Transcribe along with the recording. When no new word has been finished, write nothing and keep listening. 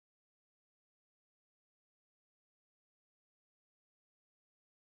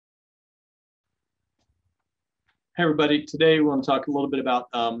Hey everybody, today we want to talk a little bit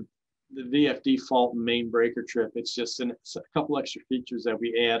about the VFD fault and main breaker trip. It's a couple extra features that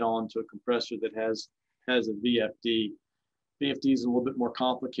we add on to a compressor that has a VFD. VFD is a little bit more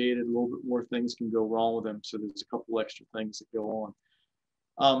complicated, a little bit more things can go wrong with them, so there's a couple extra things that go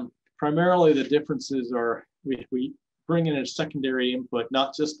on. Primarily the differences are we bring in a secondary input,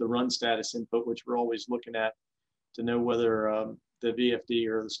 not just the run status input, which we're always looking at to know whether the VFD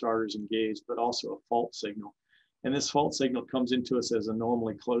or the starter is engaged, but also a fault signal. And this fault signal comes into us as a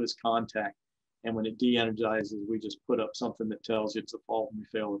normally closed contact. And when it de-energizes, we just put up something that tells you it's a fault and we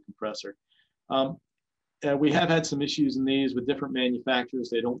fail the compressor. We have had some issues in these with different manufacturers.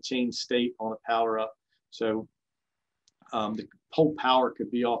 They don't change state on a power up. So the whole power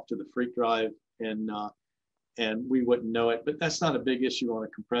could be off to the freak drive and we wouldn't know it. But that's not a big issue on a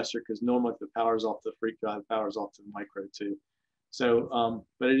compressor because normally if the power's off the freak drive, the power's off to the micro too. So,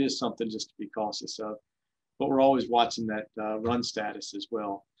 but it is something just to be cautious of. But we're always watching that run status as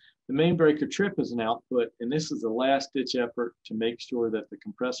well. The main breaker trip is an output, and this is the last ditch effort to make sure that the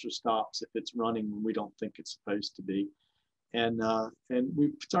compressor stops if it's running when we don't think it's supposed to be. And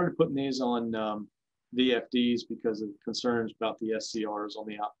we've started putting these on VFDs because of concerns about the SCRs on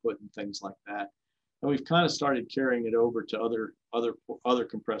the output and things like that. And we've kind of started carrying it over to other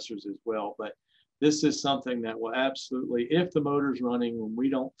compressors as well. But this is something that will absolutely, if the motor's running when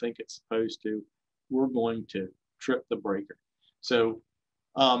we don't think it's supposed to, we're going to trip the breaker. So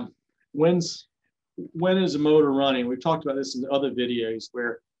when is a motor running? We've talked about this in other videos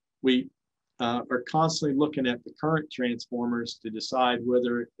where we are constantly looking at the current transformers to decide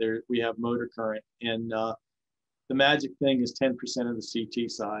whether we have motor current. And the magic thing is 10% of the CT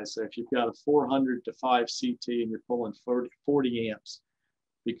size. So if you've got a 400 to 5 CT and you're pulling 40 amps,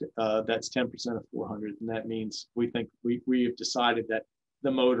 that's 10% of 400. And that means we think we have decided that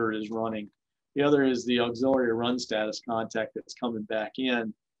the motor is running. The other is the auxiliary run status contact that's coming back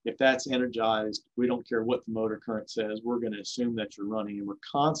in. If that's energized, we don't care what the motor current says, we're going to assume that you're running. And we're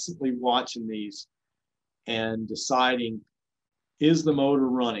constantly watching these and deciding, is the motor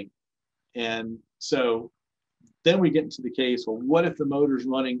running? And so then we get into the case, well, what if the motor's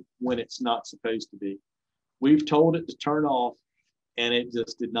running when it's not supposed to be? We've told it to turn off and it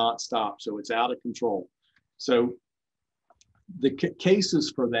just did not stop. So it's out of control. So the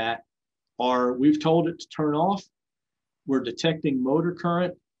cases for that are we've told it to turn off, we're detecting motor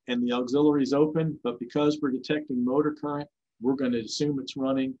current and the auxiliary is open, but because we're detecting motor current, we're going to assume it's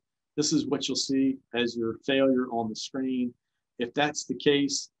running. This is what you'll see as your failure on the screen. If that's the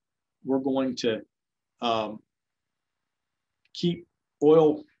case, we're going to keep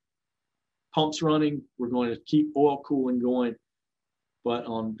oil pumps running. We're going to keep oil cooling going. But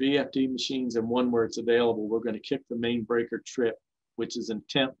on VFD machines and one where it's available, we're going to kick the main breaker trip, which is an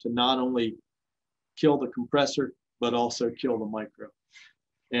attempt to not only kill the compressor, but also kill the micro.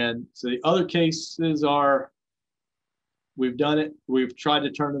 And so the other cases are, we've done it, we've tried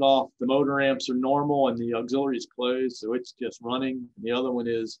to turn it off, the motor amps are normal and the auxiliary is closed, so it's just running. And the other one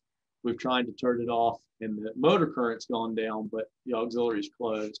is, we've tried to turn it off and the motor current's gone down, but the auxiliary is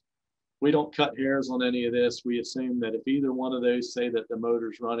closed. We don't cut hairs on any of this. We assume that if either one of those say that the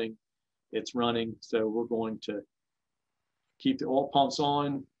motor's running, it's running. So we're going to keep the oil pumps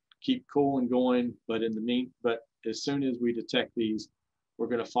on, keep cooling going, but as soon as we detect these, we're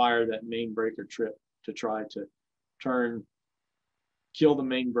going to fire that main breaker trip to try to kill the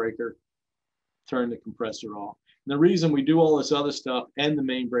main breaker, turn the compressor off. And the reason we do all this other stuff and the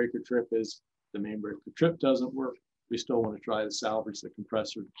main breaker trip is the main breaker trip doesn't work. We still want to try to salvage the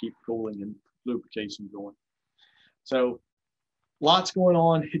compressor to keep cooling and lubrication going. So lots going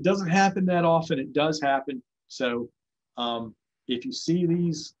on. It doesn't happen that often. It does happen. So if you see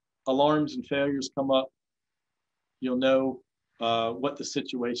these alarms and failures come up, you'll know what the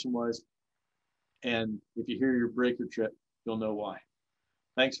situation was. And if you hear your breaker trip, you'll know why.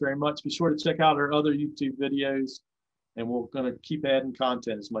 Thanks very much. Be sure to check out our other YouTube videos, and we're going to keep adding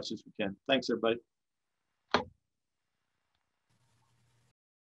content as much as we can. Thanks, everybody.